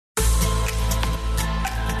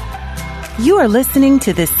You are listening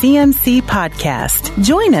to the CMC Podcast.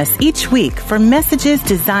 Join us each week for messages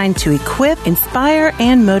designed to equip, inspire,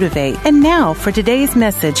 and motivate. And now for today's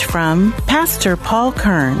message from Pastor Paul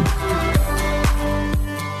Kern.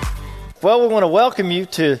 Well, we want to welcome you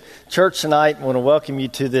to church tonight. We want to welcome you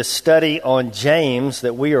to this study on James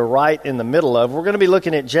that we are right in the middle of. We're going to be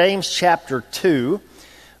looking at James chapter 2,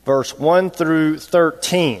 verse 1 through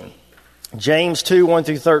 13. James 2, 1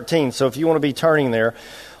 through 13. So if you want to be turning there.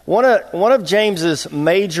 One of James's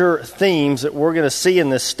major themes that we're going to see in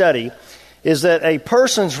this study is that a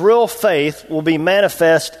person's real faith will be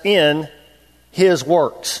manifest in his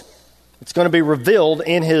works. It's going to be revealed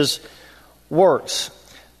in his works.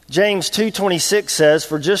 James 2:26 says,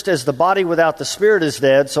 "For just as the body without the spirit is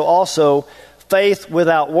dead, so also faith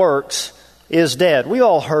without works is dead." We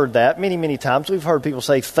all heard that many, many times. We've heard people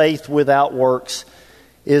say faith without works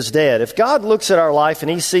is dead. If God looks at our life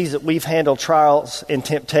and He sees that we've handled trials and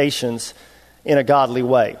temptations in a godly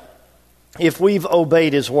way, if we've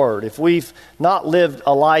obeyed His word, if we've not lived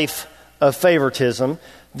a life of favoritism,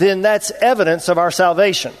 then that's evidence of our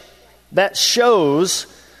salvation. That shows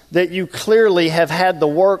that you clearly have had the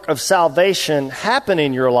work of salvation happen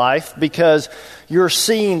in your life because you're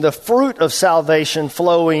seeing the fruit of salvation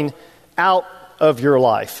flowing out of your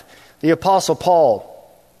life. The Apostle Paul,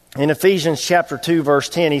 in Ephesians chapter 2, verse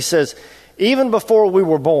 10, he says, even before we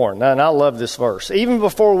were born, and I love this verse, even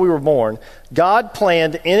before we were born, God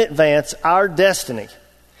planned in advance our destiny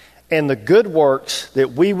and the good works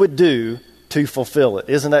that we would do to fulfill it.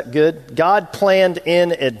 Isn't that good? God planned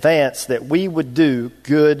in advance that we would do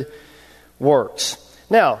good works.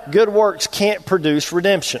 Now, good works can't produce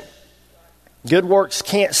redemption. Good works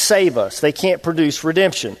can't save us. They can't produce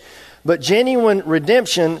redemption. But genuine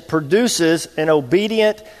redemption produces an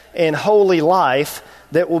obedient and holy life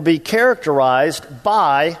that will be characterized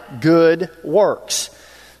by good works.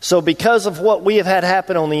 So because of what we have had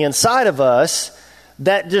happen on the inside of us,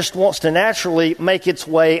 that just wants to naturally make its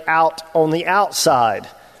way out on the outside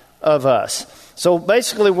of us. So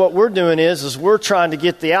basically what we're doing is we're trying to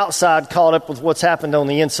get the outside caught up with what's happened on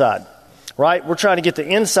the inside. Right? We're trying to get the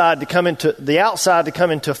inside to come into the outside to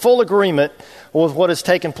come into full agreement with what has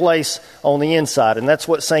taken place on the inside. And that's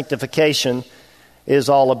what sanctification is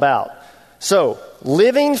all about. So,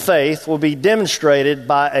 living faith will be demonstrated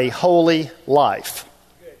by a holy life.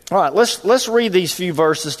 All right, let's read these few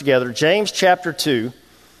verses together. James chapter 2,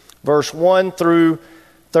 verse 1 through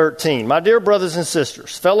 13. My dear brothers and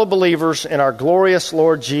sisters, fellow believers in our glorious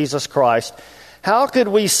Lord Jesus Christ, how could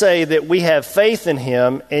we say that we have faith in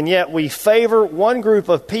Him and yet we favor one group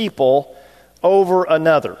of people over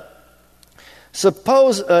another?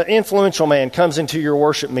 Suppose an influential man comes into your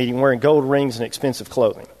worship meeting wearing gold rings and expensive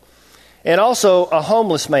clothing. And also a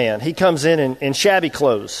homeless man, he comes in shabby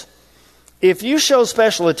clothes. If you show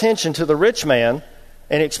special attention to the rich man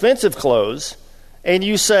in expensive clothes and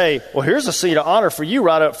you say, well, here's a seat of honor for you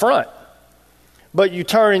right up front, but you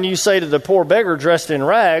turn and you say to the poor beggar dressed in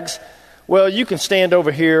rags, well, you can stand over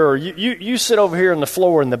here or you sit over here on the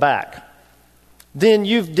floor in the back. Then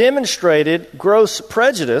you've demonstrated gross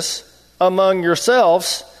prejudice among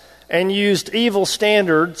yourselves and used evil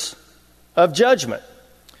standards of judgment.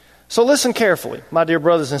 So listen carefully, my dear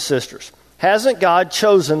brothers and sisters. Hasn't God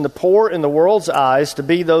chosen the poor in the world's eyes to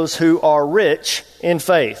be those who are rich in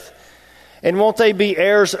faith? And won't they be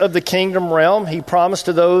heirs of the kingdom realm He promised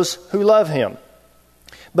to those who love Him?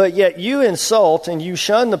 But yet you insult and you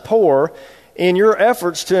shun the poor in your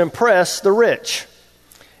efforts to impress the rich.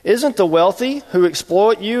 Isn't the wealthy who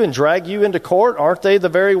exploit you and drag you into court, aren't they the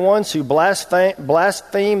very ones who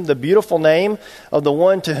blaspheme the beautiful name of the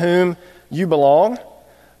one to whom you belong?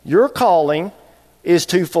 Your calling is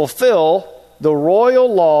to fulfill the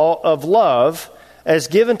royal law of love as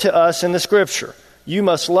given to us in the Scripture. You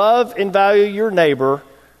must love and value your neighbor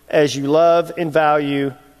as you love and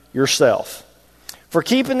value yourself. For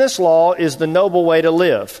keeping this law is the noble way to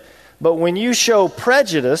live. But when you show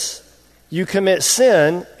prejudice, you commit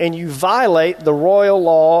sin and you violate the royal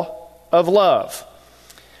law of love.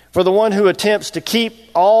 For the one who attempts to keep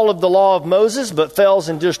all of the law of Moses but fails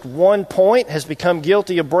in just one point has become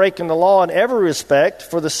guilty of breaking the law in every respect.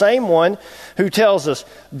 For the same one who tells us,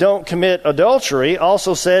 don't commit adultery,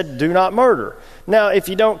 also said, do not murder. Now, if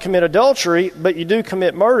you don't commit adultery, but you do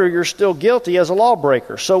commit murder, you're still guilty as a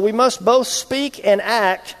lawbreaker. So we must both speak and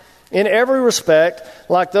act in every respect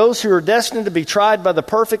like those who are destined to be tried by the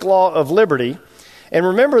perfect law of liberty. And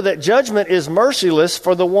remember that judgment is merciless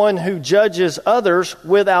for the one who judges others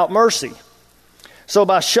without mercy. So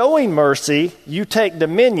by showing mercy, you take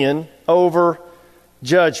dominion over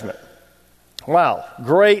judgment. Wow,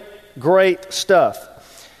 great stuff.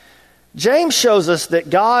 James shows us that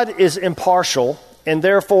God is impartial, and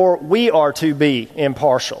therefore we are to be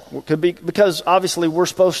impartial. Because obviously we're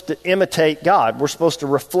supposed to imitate God. We're supposed to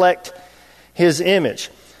reflect His image.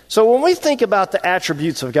 So when we think about the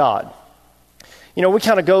attributes of God, we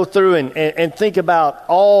kind of go through and think about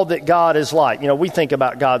all that God is like. We think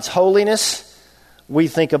about God's holiness. We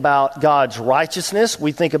think about God's righteousness.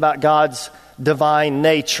 We think about God's divine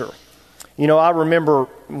nature. I remember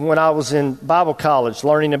when I was in Bible college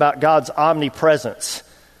learning about God's omnipresence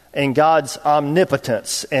and God's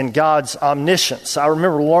omnipotence and God's omniscience. I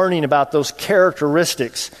remember learning about those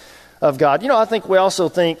characteristics of God. I think we also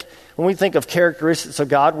think, when we think of characteristics of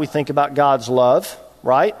God, we think about God's love,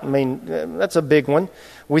 right? I mean, that's a big one.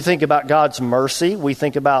 We think about God's mercy. We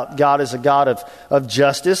think about God as a God of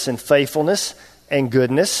justice and faithfulness and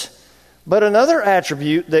goodness. But another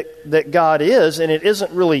attribute that God is, and it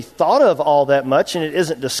isn't really thought of all that much, and it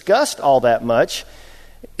isn't discussed all that much,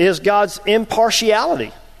 is God's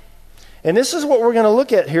impartiality. And this is what we're going to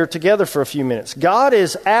look at here together for a few minutes. God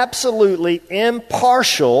is absolutely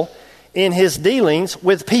impartial in His dealings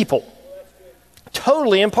with people.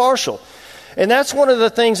 Totally impartial. And that's one of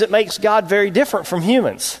the things that makes God very different from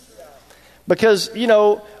humans. Because,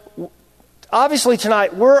 obviously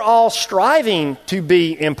tonight we're all striving to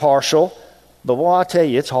be impartial, but I tell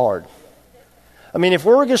you, it's hard. I mean, if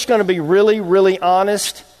we're just going to be really, really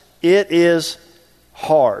honest, it is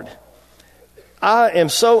hard. I am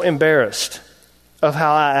so embarrassed of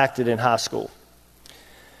how I acted in high school.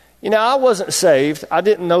 I wasn't saved. I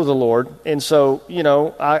didn't know the Lord. And so,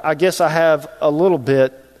 I guess I have a little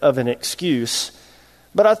bit of an excuse.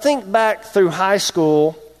 But I think back through high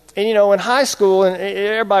school, and in high school, and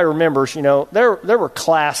everybody remembers, there were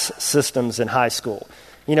class systems in high school.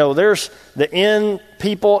 There's the in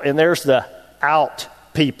people and there's the out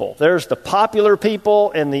people. There's the popular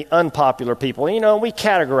people and the unpopular people. We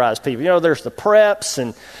categorize people. There's the preps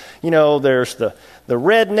and, there's the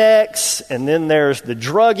rednecks, and then there's the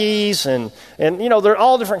druggies, and there are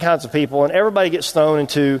all different kinds of people, and everybody gets thrown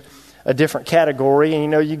into a different category.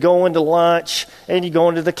 And you go into lunch and you go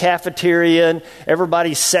into the cafeteria and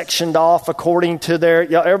everybody's sectioned off according to their,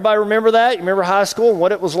 everybody remember that? You remember high school and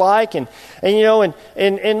what it was like? And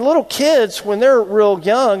little kids, when they're real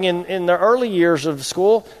young in their early years of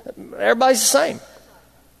school, everybody's the same.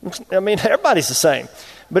 I mean, everybody's the same.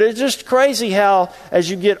 But it's just crazy how as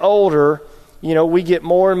you get older, we get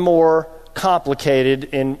more and more complicated,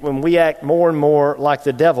 and when we act more and more like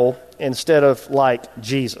the devil instead of like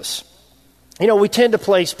Jesus. We tend to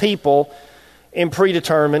place people in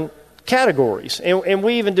predetermined categories. And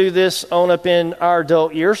we even do this on up in our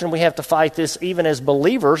adult years, and we have to fight this even as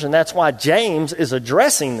believers, and that's why James is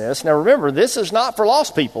addressing this. Now remember, this is not for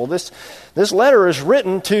lost people. This letter is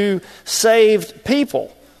written to saved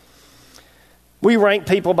people. We rank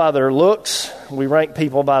people by their looks. We rank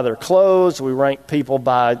people by their clothes. We rank people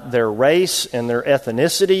by their race and their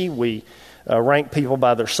ethnicity. We rank people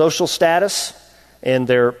by their social status and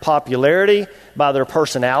their popularity, by their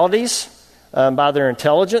personalities, by their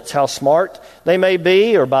intelligence, how smart they may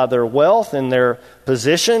be, or by their wealth and their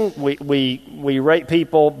position. We rate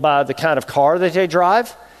people by the kind of car that they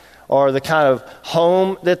drive, or the kind of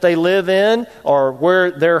home that they live in, or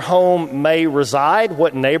where their home may reside,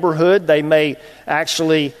 what neighborhood they may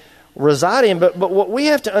actually reside in. But what we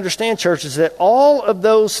have to understand, church, is that all of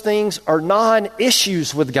those things are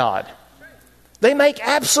non-issues with God. They make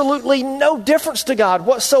absolutely no difference to God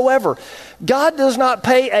whatsoever. God does not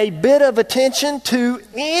pay a bit of attention to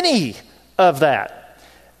any of that.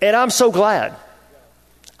 And I'm so glad.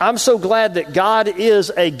 I'm so glad that God is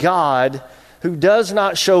a God who does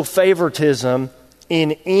not show favoritism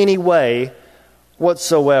in any way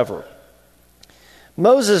whatsoever.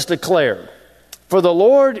 Moses declared, "For the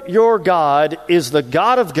Lord your God is the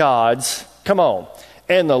God of gods," come on,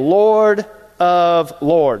 "and the Lord of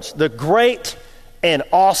lords, the great and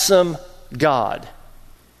awesome God."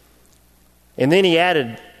 And then he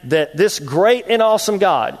added that this great and awesome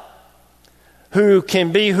God, who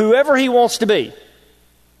can be whoever he wants to be,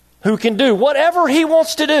 who can do whatever he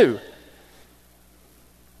wants to do,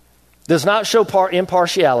 does not show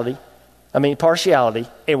partiality, and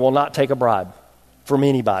will not take a bribe from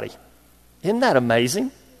anybody. Isn't that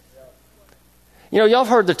amazing? Y'all have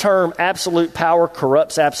heard the term absolute power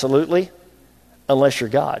corrupts absolutely, unless you're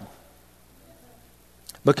God.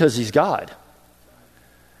 Because he's God.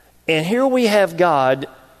 And here we have God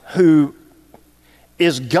who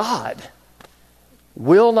is God,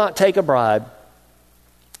 will not take a bribe,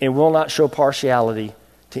 and will not show partiality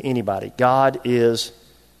to anybody. God is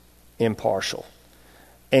impartial.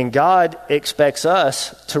 And God expects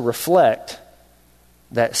us to reflect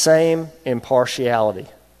that same impartiality.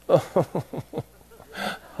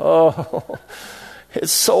 Oh,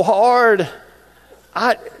 it's so hard.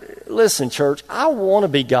 Listen, church, I want to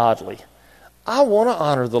be godly. I want to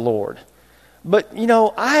honor the Lord. But,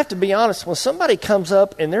 I have to be honest. When somebody comes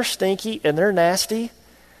up and they're stinky and they're nasty,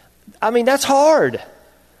 that's hard.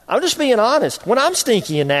 I'm just being honest. When I'm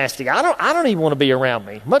stinky and nasty, I don't even want to be around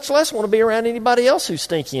me, much less want to be around anybody else who's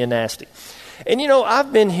stinky and nasty. And,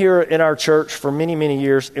 I've been here in our church for many, many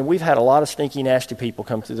years, and we've had a lot of stinky, nasty people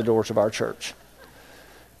come through the doors of our church.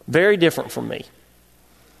 Very different from me.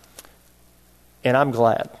 And I'm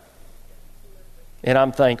glad. And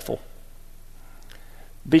I'm thankful.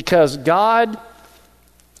 Because God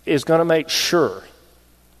is going to make sure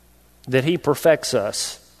that He perfects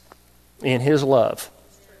us in His love.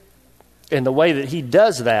 And the way that He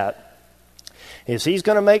does that is He's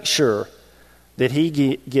going to make sure that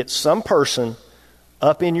He gets some person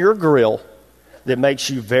up in your grill that makes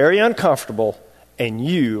you very uncomfortable, and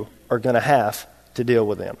you are going to have to deal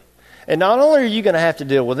with them. And not only are you going to have to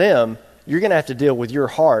deal with them, you're going to have to deal with your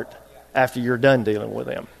heart after you're done dealing with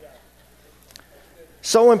them.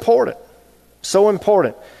 So important. So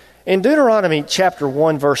important. In Deuteronomy chapter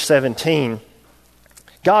 1, verse 17,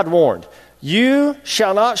 God warned, "You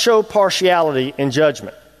shall not show partiality in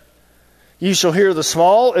judgment. You shall hear the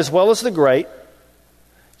small as well as the great.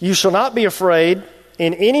 You shall not be afraid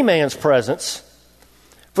in any man's presence,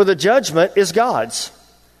 for the judgment is God's.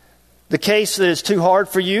 The case that is too hard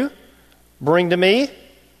for you, bring to me,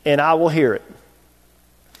 and I will hear it."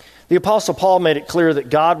 The Apostle Paul made it clear that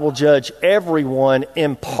God will judge everyone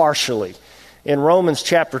impartially. In Romans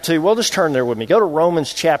chapter 2, well, just turn there with me. Go to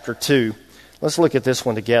Romans chapter 2. Let's look at this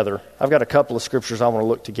one together. I've got a couple of scriptures I want to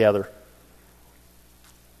look together.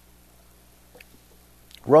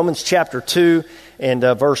 Romans chapter 2 and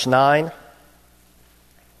verse 9.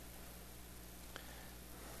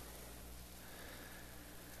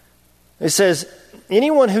 It says,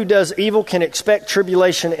 "Anyone who does evil can expect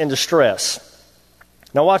tribulation and distress."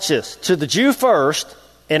 Now watch this. "To the Jew first,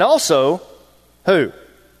 and also, who?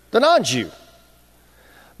 The non-Jew.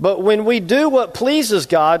 But when we do what pleases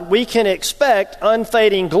God, we can expect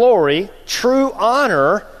unfading glory, true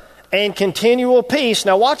honor, and continual peace."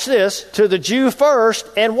 Now watch this. "To the Jew first,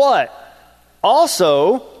 and what?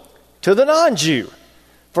 Also to the non-Jew.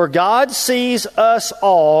 For God sees us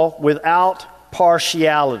all without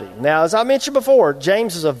partiality." Now, as I mentioned before,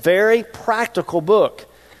 James is a very practical book.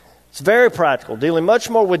 It's very practical, dealing much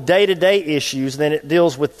more with day-to-day issues than it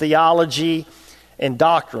deals with theology and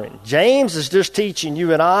doctrine. James is just teaching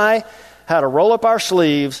you and I how to roll up our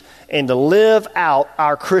sleeves and to live out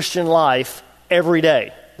our Christian life every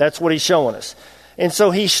day. That's what he's showing us. And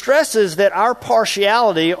so he stresses that our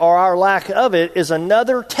partiality or our lack of it is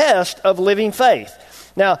another test of living faith.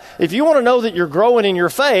 Now, if you want to know that you're growing in your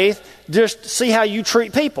faith, just see how you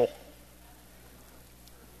treat people.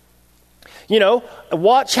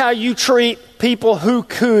 Watch how you treat people who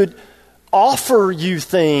could offer you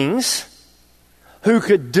things, who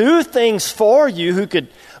could do things for you, who could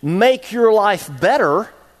make your life better,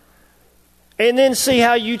 and then see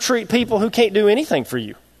how you treat people who can't do anything for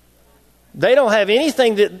you. They don't have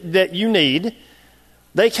anything that you need.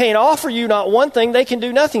 They can't offer you not one thing. They can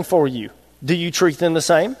do nothing for you. Do you treat them the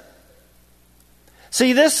same?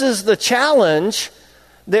 See, this is the challenge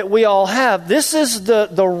that we all have. This is the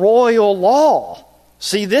royal law.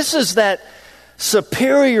 See, this is that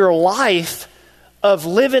superior life of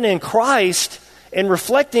living in Christ and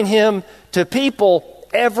reflecting Him to people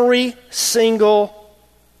every single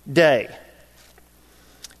day.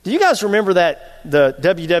 Do you guys remember the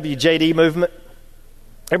WWJD movement?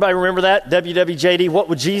 Everybody remember that? WWJD, what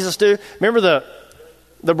would Jesus do? Remember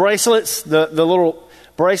the bracelets, the little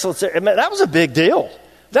bracelets? That was a big deal.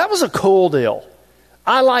 That was a cool deal.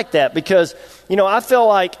 I like that because, I feel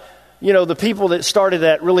like, the people that started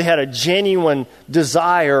that really had a genuine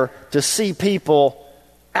desire to see people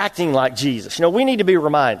acting like Jesus. We need to be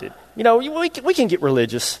reminded. We can get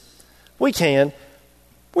religious. We can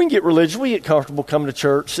get religious. We get comfortable coming to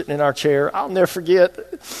church, sitting in our chair. I'll never forget.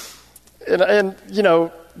 And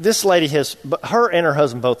this lady her and her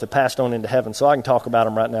husband both have passed on into heaven, so I can talk about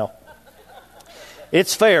them right now.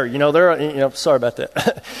 It's fair, they're, sorry about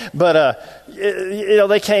that. But,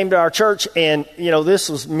 they came to our church, and, this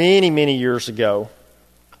was many, many years ago.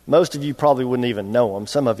 Most of you probably wouldn't even know them.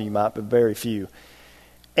 Some of you might, but very few.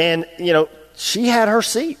 And, she had her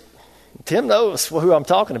seat. Tim knows who I'm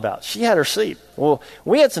talking about. She had her seat. Well,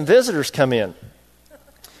 we had some visitors come in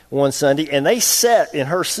one Sunday, and they sat in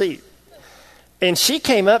her seat. And she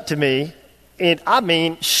came up to me, and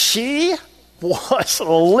she was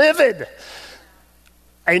livid.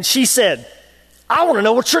 And she said, "I want to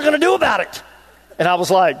know what you're going to do about it." And I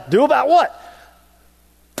was like, do about what?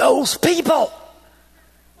 Those people.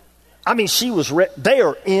 I mean, they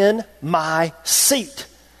are in my seat.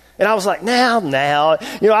 And I was like, now.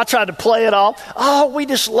 I tried to play it off. Oh, we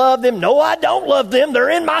just love them. No, I don't love them.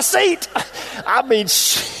 They're in my seat. I mean,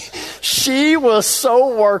 she was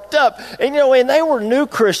so worked up. And, and they were new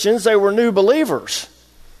Christians. They were new believers.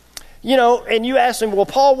 And you asked him, well,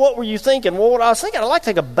 Paul, what were you thinking? Well, what I was thinking, I'd like to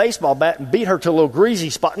take a baseball bat and beat her to a little greasy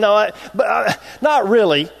spot. No, not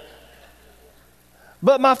really.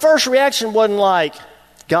 But my first reaction wasn't like,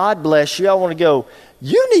 God bless you. I want to go,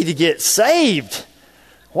 you need to get saved.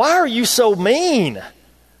 Why are you so mean?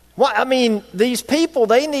 Why? I mean, these people,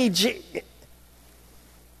 they need you.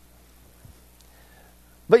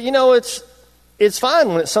 But it's fine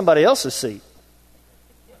when it's somebody else's seat.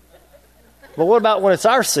 But what about when it's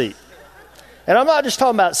our seat? And I'm not just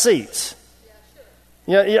talking about seats.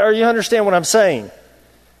 You understand what I'm saying?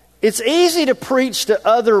 It's easy to preach to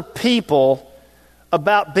other people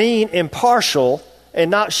about being impartial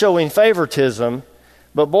and not showing favoritism.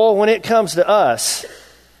 But boy, when it comes to us,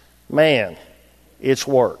 man, it's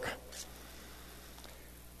work.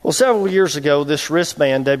 Well, several years ago, this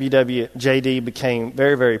wristband, WWJD, became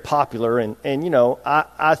very, very popular. And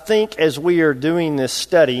I think as we are doing this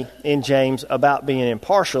study in James about being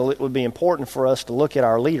impartial, it would be important for us to look at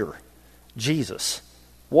our leader, Jesus.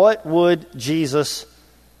 What would Jesus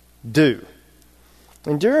do?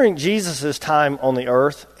 And during Jesus' time on the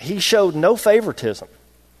earth, he showed no favoritism.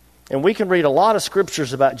 And we can read a lot of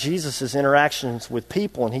scriptures about Jesus' interactions with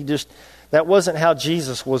people, and that wasn't how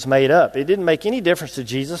Jesus was made up. It didn't make any difference to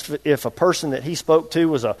Jesus if a person that he spoke to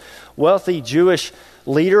was a wealthy Jewish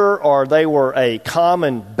leader, or they were a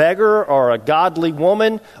common beggar, or a godly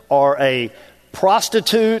woman, or a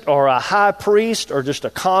prostitute, or a high priest, or just a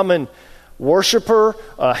common worshiper,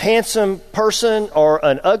 a handsome person, or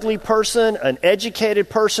an ugly person, an educated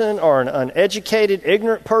person, or an uneducated,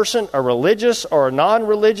 ignorant person, a religious or a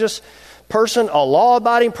non-religious person, a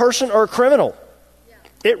law-abiding person, or a criminal.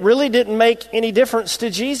 It really didn't make any difference to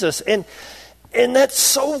Jesus. And that's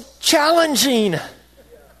so challenging.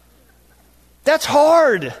 That's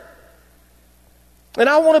hard. And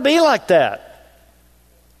I want to be like that.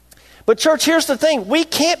 But church, here's the thing. We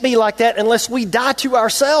can't be like that unless we die to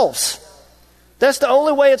ourselves. That's the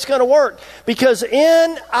only way it's going to work. Because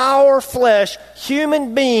in our flesh,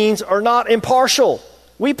 human beings are not impartial.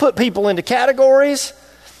 We put people into categories.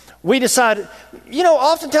 We decide,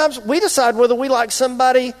 oftentimes we decide whether we like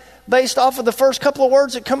somebody based off of the first couple of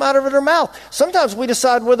words that come out of their mouth. Sometimes we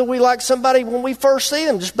decide whether we like somebody when we first see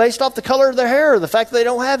them just based off the color of their hair or the fact that they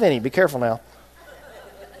don't have any. Be careful now.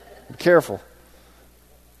 Be careful.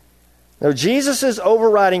 Now, Jesus'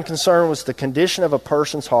 overriding concern was the condition of a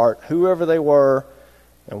person's heart, whoever they were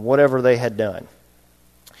and whatever they had done.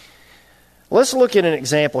 Let's look at an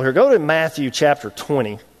example here. Go to Matthew chapter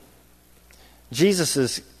 20. Jesus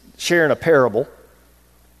is sharing a parable.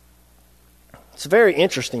 It's a very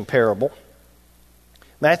interesting parable.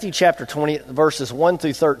 Matthew chapter 20, verses 1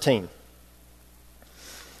 through 13.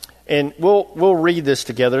 And we'll read this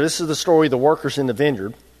together. This is the story of the workers in the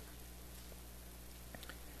vineyard.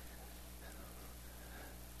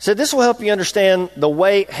 So this will help you understand the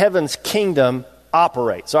way heaven's kingdom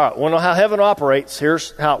operates. All right, want to know how heaven operates?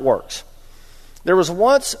 Here's how it works. There was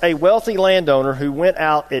once a wealthy landowner who went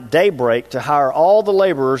out at daybreak to hire all the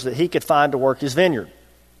laborers that he could find to work his vineyard.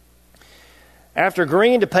 After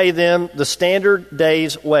agreeing to pay them the standard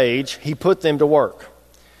day's wage, he put them to work.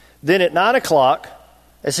 Then at 9 o'clock,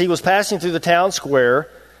 as he was passing through the town square,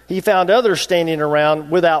 he found others standing around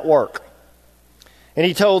without work. And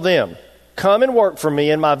he told them, "Come and work for me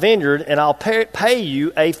in my vineyard, and I'll pay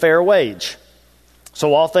you a fair wage."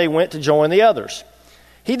 So off they went to join the others.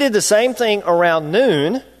 He did the same thing around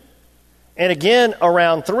noon, and again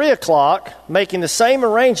around 3 o'clock, making the same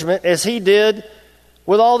arrangement as he did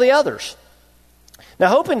with all the others. Now,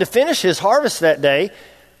 hoping to finish his harvest that day,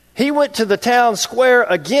 he went to the town square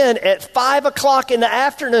again at 5 o'clock in the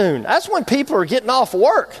afternoon. That's when people are getting off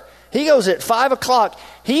work. He goes at 5 o'clock.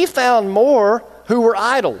 He found more who were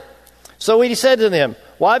idle. So he said to them,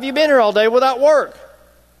 "Why have you been here all day without work?"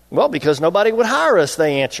 "Well, because nobody would hire us,"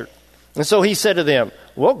 they answered. And so he said to them,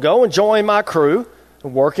 "Well, go and join my crew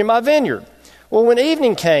and work in my vineyard." Well, when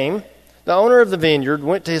evening came, the owner of the vineyard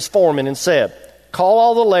went to his foreman and said, "Call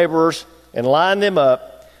all the laborers and line them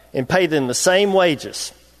up and pay them the same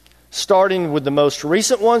wages, starting with the most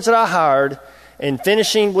recent ones that I hired and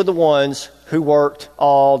finishing with the ones who worked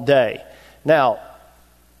all day." Now,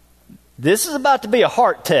 this is about to be a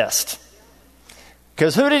heart test.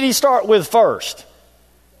 Because who did he start with first?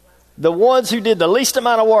 The ones who did the least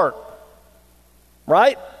amount of work.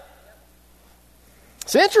 Right?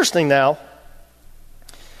 It's interesting now.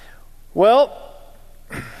 Well,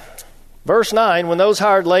 verse 9, when those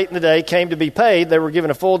hired late in the day came to be paid, they were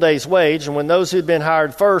given a full day's wage. And when those who'd been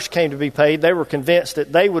hired first came to be paid, they were convinced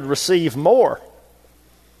that they would receive more.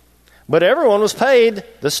 But everyone was paid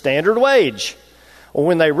the standard wage. Well,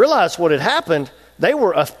 when they realized what had happened, they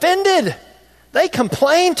were offended. They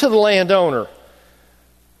complained to the landowner,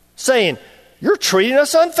 saying, "You're treating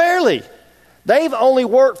us unfairly. They've only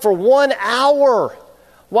worked for 1 hour,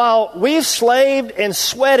 while we've slaved and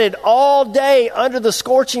sweated all day under the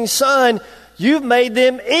scorching sun. You've made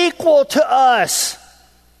them equal to us."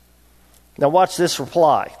 Now watch this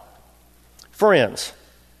reply. "Friends,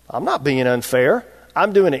 I'm not being unfair.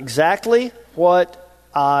 I'm doing exactly what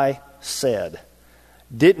I said.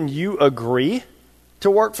 Didn't you agree to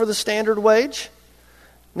work for the standard wage?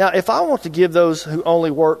 Now, if I want to give those who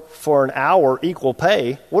only work for an hour equal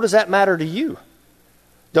pay, what does that matter to you?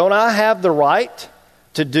 Don't I have the right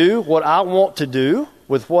to do what I want to do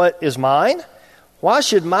with what is mine? Why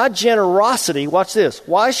should my generosity," watch this,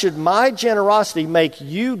 "why should my generosity make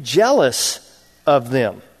you jealous of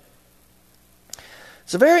them?"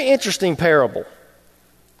 It's a very interesting parable.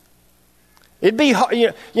 It'd be hard,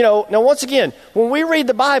 now once again, when we read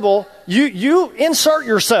the Bible, you insert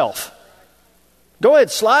yourself. Go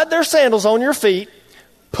ahead, slide their sandals on your feet,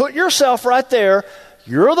 put yourself right there.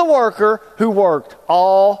 You're the worker who worked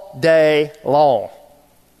all day long.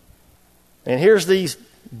 And here's these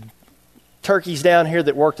turkeys down here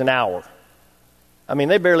that worked an hour. I mean,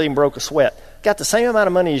 they barely even broke a sweat. Got the same amount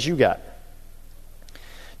of money as you got.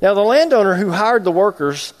 Now, the landowner who hired the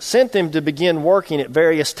workers sent them to begin working at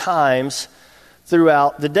various times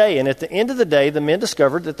throughout the day. And at the end of the day, the men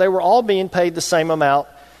discovered that they were all being paid the same amount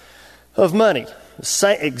of money.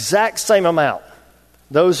 Exact same amount.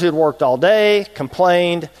 Those who had worked all day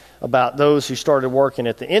complained about those who started working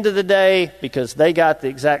at the end of the day because they got the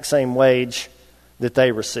exact same wage that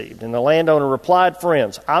they received. And the landowner replied,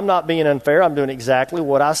 "Friends, I'm not being unfair. I'm doing exactly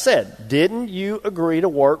what I said. Didn't you agree to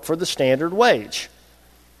work for the standard wage?"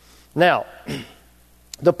 Now,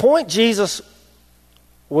 the point Jesus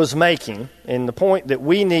was making, and the point that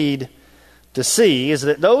we need to see, is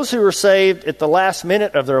that those who are saved at the last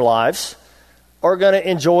minute of their lives are going to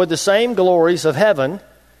enjoy the same glories of heaven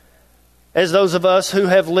as those of us who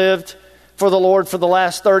have lived for the Lord for the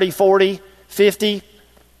last 30, 40, 50,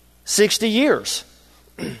 60 years.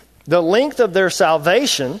 The length of their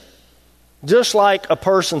salvation, just like a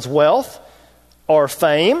person's wealth or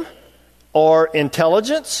fame or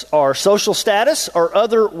intelligence or social status or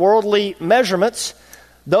other worldly measurements,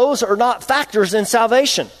 those are not factors in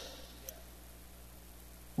salvation.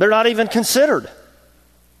 They're not even considered.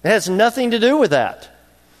 It has nothing to do with that.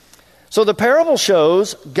 So the parable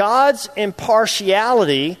shows God's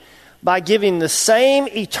impartiality by giving the same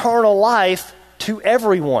eternal life to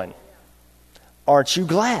everyone. Aren't you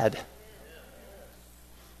glad?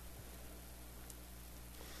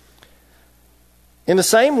 In the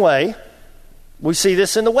same way, we see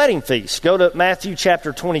this in the wedding feast. Go to Matthew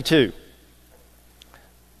chapter 22.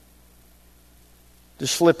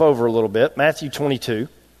 Just flip over a little bit. Matthew 22.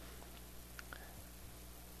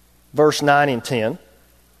 Verse 9 and 10.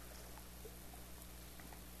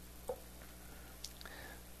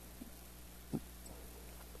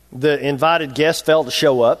 The invited guests failed to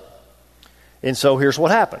show up. And so here's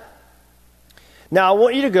what happened. "Now I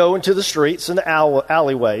want you to go into the streets and the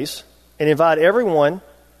alleyways and invite anyone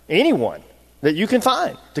that you can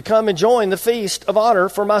find to come and join the feast of honor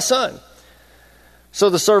for my son." So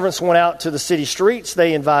the servants went out to the city streets.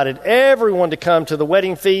 They invited everyone to come to the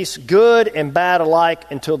wedding feast, good and bad alike,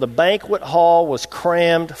 until the banquet hall was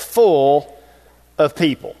crammed full of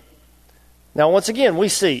people. Now, once again, we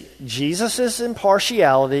see Jesus'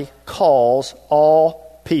 impartiality calls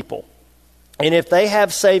all people. And if they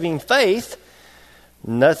have saving faith,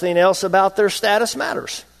 nothing else about their status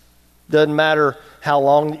matters. Doesn't matter how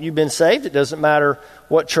long you've been saved. It doesn't matter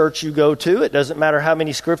what church you go to. It doesn't matter how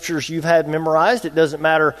many scriptures you've had memorized. It doesn't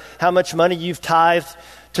matter how much money you've tithed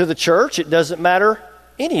to the church. It doesn't matter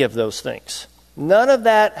any of those things. None of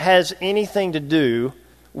that has anything to do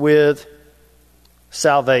with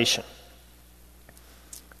salvation.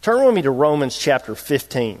 Turn with me to Romans chapter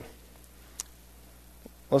 15.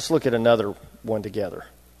 Let's look at another one together.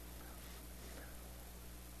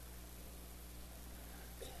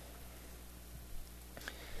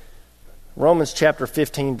 Romans chapter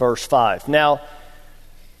 15, verse 5. Now,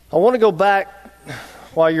 I want to go back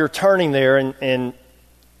while you're turning there, and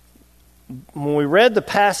when we read the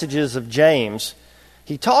passages of James,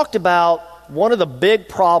 he talked about one of the big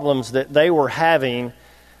problems that they were having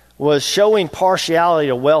was showing partiality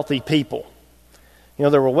to wealthy people. You know,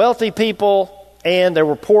 there were wealthy people and there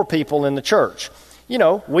were poor people in the church. You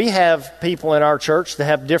know, we have people in our church that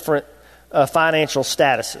have different financial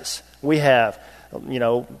statuses. We have, you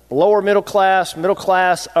know, lower middle class,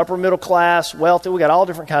 upper middle class, wealthy. We got all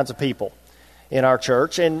different kinds of people in our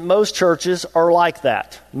church, and most churches are like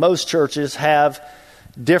that. Most churches have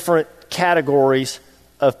different categories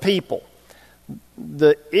of people.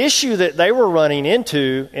 The issue that they were running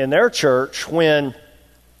into in their church when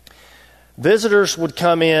visitors would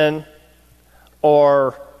come in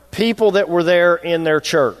or people that were there in their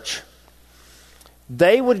church,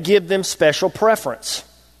 they would give them special preference.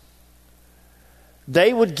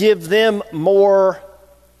 They would give them more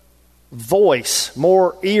voice,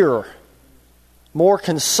 more ear, more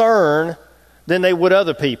concern than they would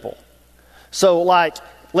other people. So, like,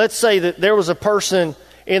 let's say that there was a person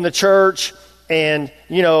in the church and,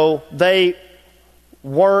 you know, they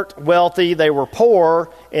weren't wealthy, they were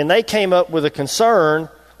poor, and they came up with a concern.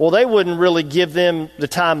 Well, they wouldn't really give them the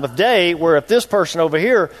time of day, where if this person over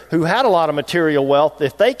here who had a lot of material wealth,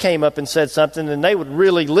 if they came up and said something, then they would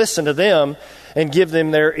really listen to them and give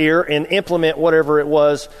them their ear and implement whatever it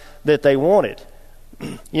was that they wanted.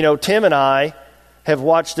 You know, Tim and I have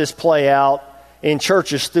watched this play out in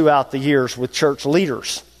churches throughout the years with church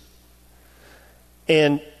leaders.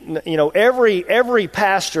 And, you know, every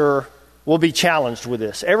pastor will be challenged with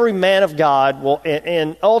this. Every man of God will,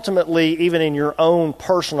 and ultimately, even in your own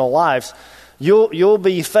personal lives, you'll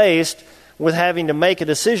be faced with having to make a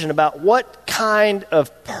decision about what kind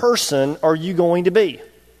of person are you going to be?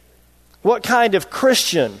 What kind of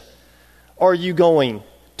Christian are you going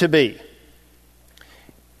to be?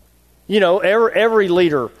 You know, every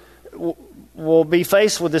leader will be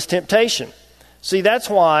faced with this temptation. See, that's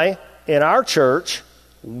why in our church,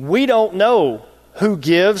 we don't know who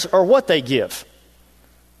gives or what they give.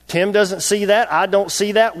 Tim doesn't see that. I don't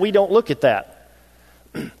see that. We don't look at that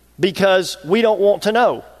because we don't want to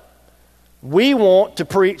know. We want to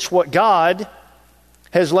preach what God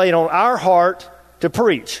has laid on our heart to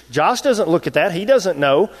preach. Josh doesn't look at that. He doesn't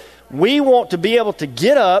know. We want to be able to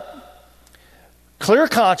get up, clear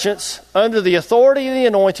conscience, under the authority and the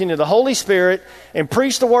anointing of the Holy Spirit, and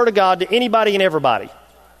preach the Word of God to anybody and everybody.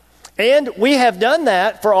 And we have done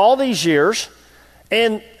that for all these years,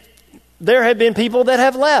 and there have been people that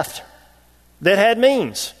have left that had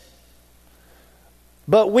means.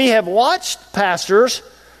 But we have watched pastors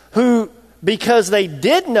who, because they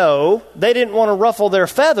did know, they didn't want to ruffle their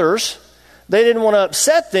feathers, they didn't want to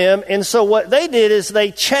upset them, and so what they did is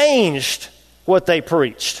they changed what they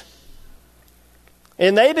preached.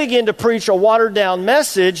 And they began to preach a watered-down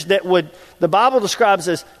message that the Bible describes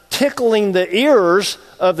as tickling the ears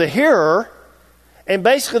of the hearer, and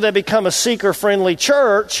basically they become a seeker-friendly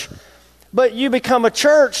church, but you become a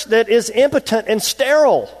church that is impotent and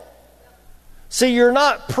sterile. See, you're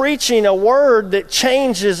not preaching a word that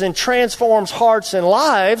changes and transforms hearts and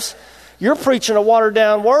lives. You're preaching a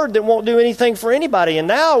watered-down word that won't do anything for anybody. And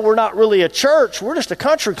now we're not really a church. We're just a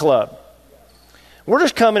country club. We're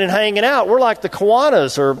just coming and hanging out. We're like the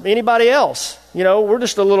Kiwanis or anybody else. You know, we're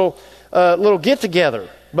just a little get-together.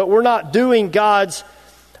 But we're not doing God's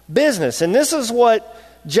business. And this is what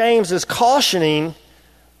James is cautioning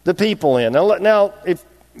the people in. Now if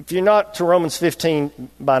you're not to Romans 15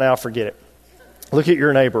 by now, forget it. Look at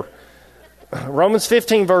your neighbor. Romans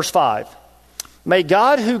 15, verse 5. May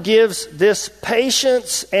God, who gives this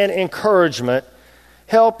patience and encouragement,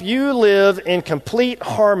 help you live in complete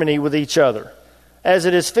harmony with each other, as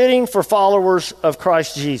it is fitting for followers of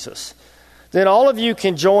Christ Jesus. Then all of you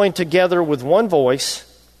can join together with one voice,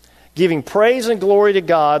 giving praise and glory to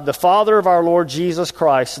God, the Father of our Lord Jesus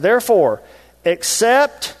Christ. Therefore,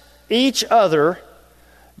 accept each other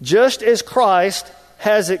just as Christ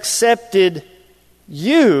has accepted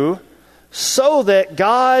you, so that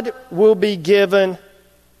God will be given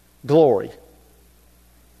glory.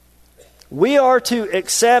 We are to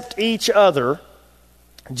accept each other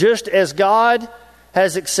just as God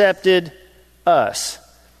has accepted us.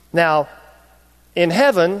 Now, in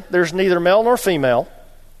heaven, there's neither male nor female,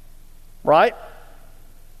 right?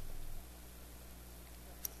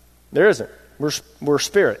 There isn't. We're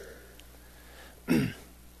spirit.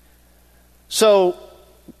 So,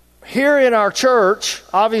 here in our church,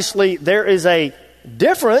 obviously, there is a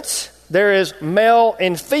difference. There is male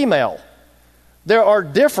and female. There are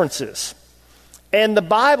differences. And the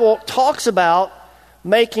Bible talks about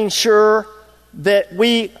making sure that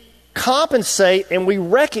we compensate and we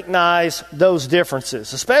recognize those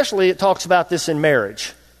differences. Especially, it talks about this in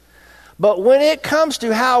marriage. But when it comes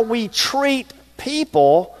to how we treat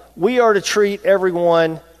people, we are to treat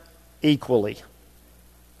everyone equally.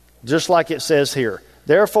 Just like it says here.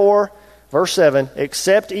 Therefore, verse 7,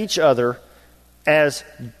 accept each other as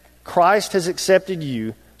Christ has accepted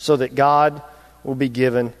you, so that God will be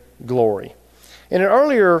given glory. And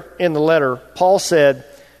earlier in the letter, Paul said,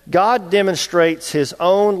 God demonstrates his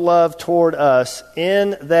own love toward us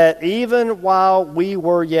in that even while we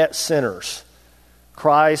were yet sinners,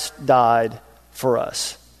 Christ died for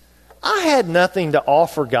us. I had nothing to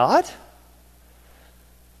offer God.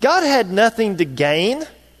 God had nothing to gain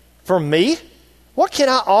from me. What can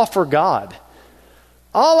I offer God?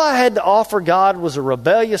 All I had to offer God was a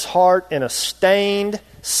rebellious heart and a sin-stained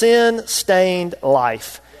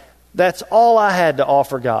life. That's all I had to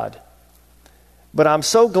offer God. But I'm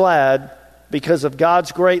so glad, because of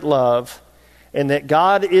God's great love and that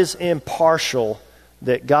God is impartial,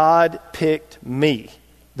 that God picked me,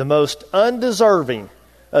 the most undeserving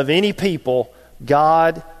of any people.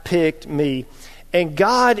 God picked me. And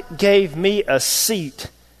God gave me a seat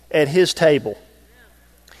at his table.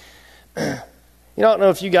 I don't know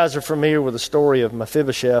if you guys are familiar with the story of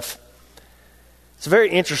Mephibosheth. It's a very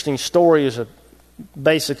interesting story.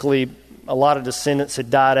 Basically, a lot of descendants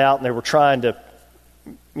had died out, and they were trying to,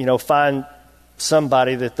 find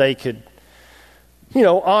somebody that they could,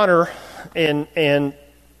 honor. And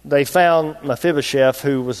they found Mephibosheth,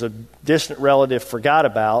 who was a distant relative, forgot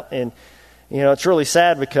about. And, it's really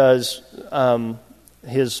sad because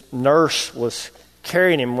his nurse was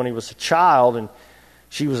carrying him when he was a child, and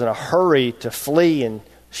she was in a hurry to flee, and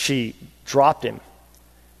she dropped him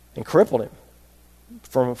and crippled him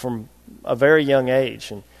from a very young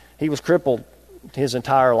age. And he was crippled his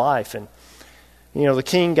entire life. And, the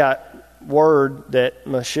king got word that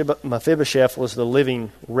Mephibosheth was the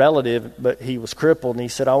living relative, but he was crippled. And he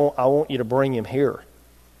said, I want you to bring him here,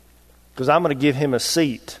 because I'm going to give him a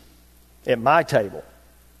seat at my table.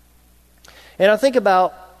 And I think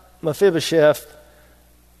about Mephibosheth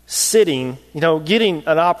sitting, getting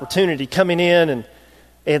an opportunity, coming in,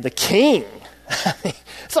 and the king,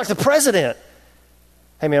 it's like the president.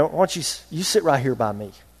 Hey, man, why don't you sit right here by me?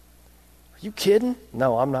 Are you kidding?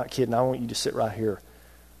 No, I'm not kidding. I want you to sit right here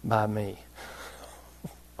by me.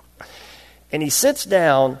 And he sits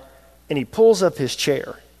down, and he pulls up his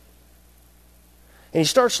chair. And he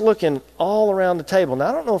starts looking all around the table. Now,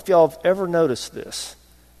 I don't know if y'all have ever noticed this,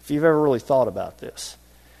 if you've ever really thought about this.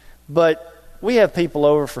 But we have people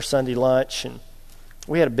over for Sunday lunch, and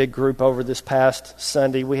we had a big group over this past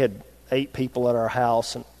Sunday. We had 8 people at our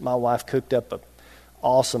house, and my wife cooked up an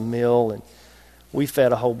awesome meal, and we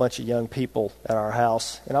fed a whole bunch of young people at our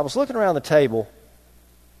house. And I was looking around the table,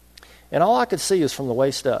 and all I could see was from the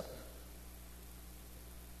waist up.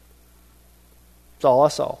 That's all I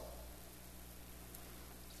saw.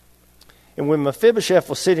 And when Mephibosheth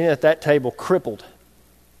was sitting at that table, crippled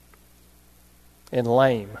and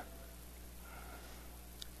lame,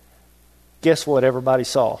 guess what everybody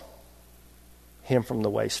saw? Him from the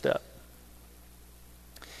waist up.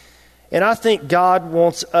 And I think God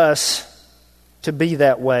wants us to be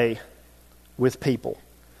that way with people.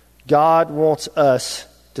 God wants us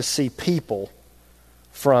to see people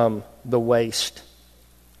from the waist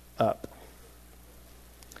up.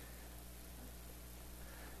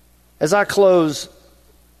 As I close,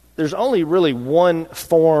 there's only really one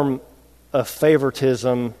form of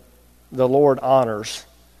favoritism the Lord honors,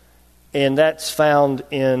 and that's found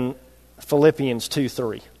in Philippians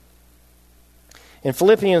 2:3. In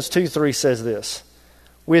Philippians 2:3 says this,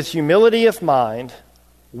 "With humility of mind,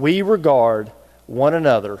 we regard one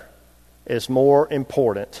another as more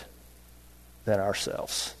important than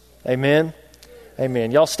ourselves." Amen? Amen.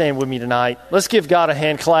 Y'all stand with me tonight. Let's give God a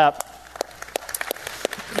hand clap.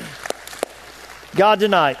 God,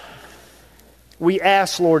 tonight, we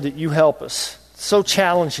ask, Lord, that you help us. It's so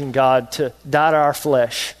challenging, God, to die to our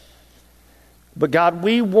flesh. But God,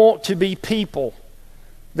 we want to be people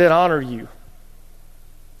that honor you.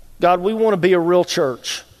 God, we want to be a real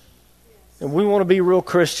church. And we want to be real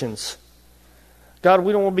Christians. God,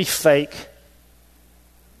 we don't want to be fake.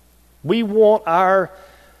 We want our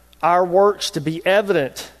works to be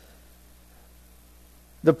evident,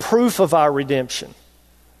 the proof of our redemption.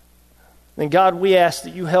 And God, we ask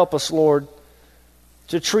that you help us, Lord,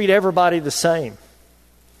 to treat everybody the same.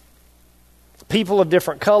 People of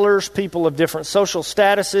different colors, people of different social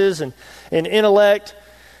statuses and intellect,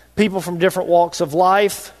 people from different walks of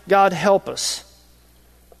life. God, help us.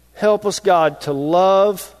 Help us, God, to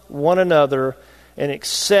love one another and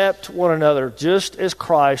accept one another just as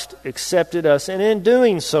Christ accepted us. And in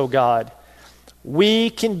doing so, God, we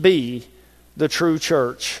can be the true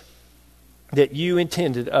church that you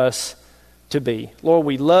intended us to be. Lord,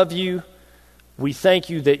 we love you. We thank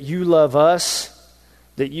you that you love us,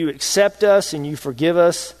 that you accept us and you forgive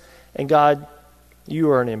us. And God, you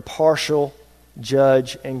are an impartial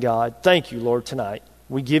judge, and God. Thank you, Lord, tonight.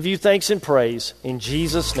 We give you thanks and praise in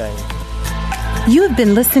Jesus' name. You have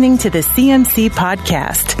been listening to the CMC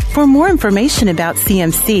Podcast. For more information about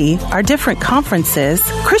CMC, our different conferences,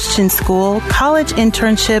 Christian school, college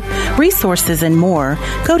internship, resources, and more,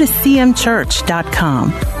 go to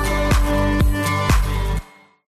cmchurch.com.